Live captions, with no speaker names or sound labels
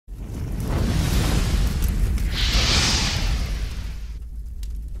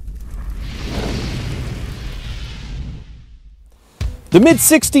The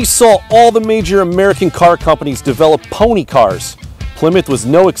mid-60s saw all the major American car companies develop pony cars. Plymouth was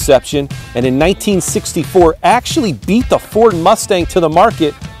no exception, and in 1964 actually beat the Ford Mustang to the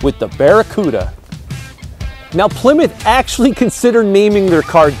market with the Barracuda. Now, Plymouth actually considered naming their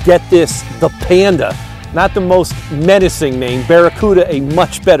car, get this, the Panda. Not the most menacing name, Barracuda a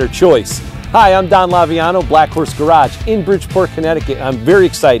much better choice. Hi, I'm Don Laviano, Black Horse Garage in Bridgeport, Connecticut. I'm very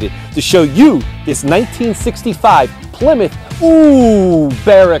excited to show you this 1965 Plymouth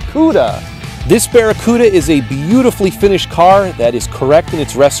Barracuda. This Barracuda is a beautifully finished car that is correct in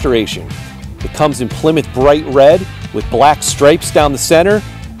its restoration. It comes in Plymouth Bright Red with black stripes down the center,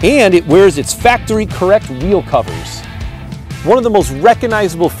 and it wears its factory correct wheel covers. One of the most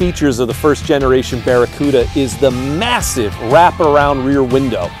recognizable features of the first generation Barracuda is the massive wraparound rear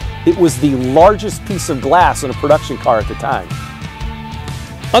window. It was the largest piece of glass on a production car at the time.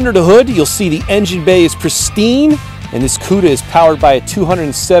 Under the hood, you'll see the engine bay is pristine, and this Cuda is powered by a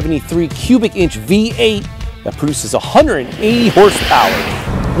 273 cubic inch V8 that produces 180 horsepower.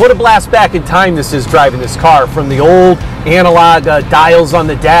 What a blast back in time this is driving this car, from the old analog dials on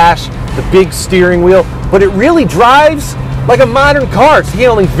the dash, the big steering wheel, but it really drives like a modern car. It's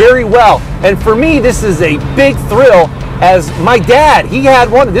handling very well. And for me, this is a big thrill, as my dad, he had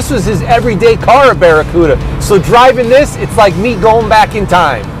one. This was his everyday car, a Barracuda. So driving this, it's like me going back in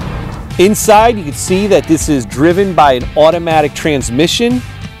time. Inside, you can see that this is driven by an automatic transmission.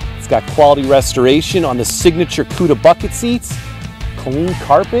 It's got quality restoration on the signature Cuda bucket seats, clean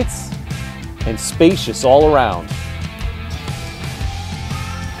carpets, and spacious all around.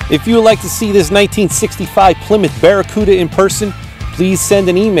 If you would like to see this 1965 Plymouth Barracuda in person, please send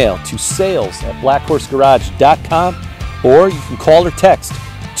an email to sales@blackhorsegarage.com, or you can call or text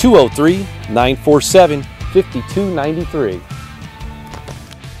 203-947-5293.